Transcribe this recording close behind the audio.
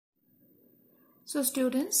So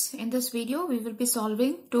students, in this video we will be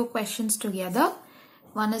solving two questions together.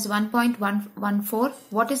 One is 1.114.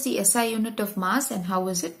 What is the SI unit of mass and how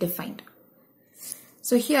is it defined?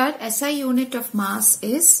 So here SI unit of mass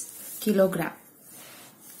is kilogram.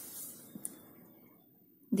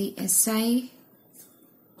 The SI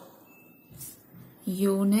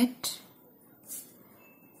unit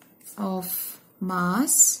of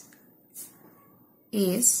mass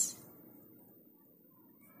is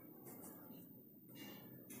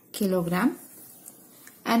kilogram.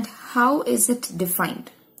 And how is it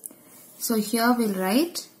defined? So here we'll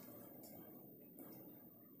write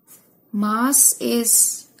mass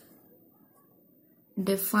is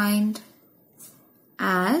defined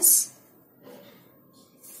as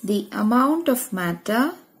the amount of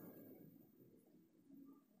matter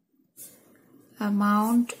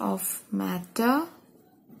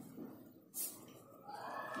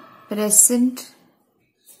present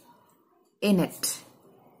in it.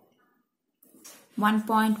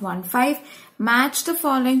 1.15. Match the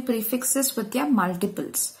following prefixes with their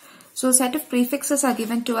multiples. So a set of prefixes are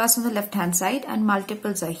given to us on the left hand side and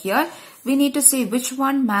multiples are here. We need to see which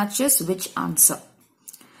one matches which answer.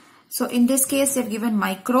 So in this case they have given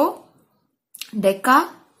micro, deca,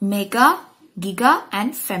 mega, giga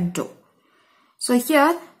and femto. So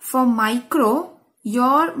here for micro,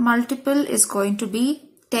 your multiple is going to be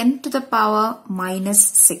 10 to the power minus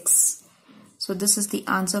 6. So this is the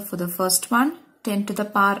answer for the first one. 10 to the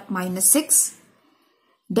power minus 6.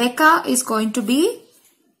 Deca is going to be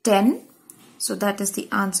 10. So that is the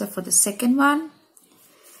answer for the second one.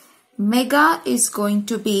 Mega is going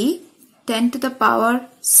to be 10 to the power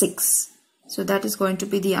 6. So that is going to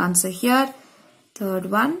be the answer here. Third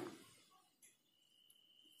one.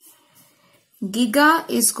 Giga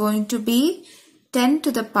is going to be 10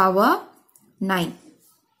 to the power 9.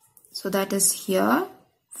 So that is here.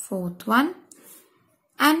 Fourth one.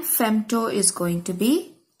 And femto is going to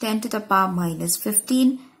be 10 to the power minus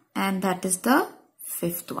 15 and that is the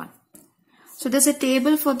fifth one. So there's a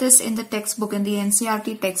table for this in the textbook, in the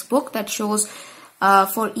Ncert textbook, that shows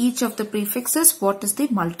for each of the prefixes what is the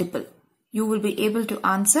multiple. You will be able to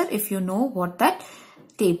answer if you know what that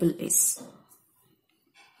table is.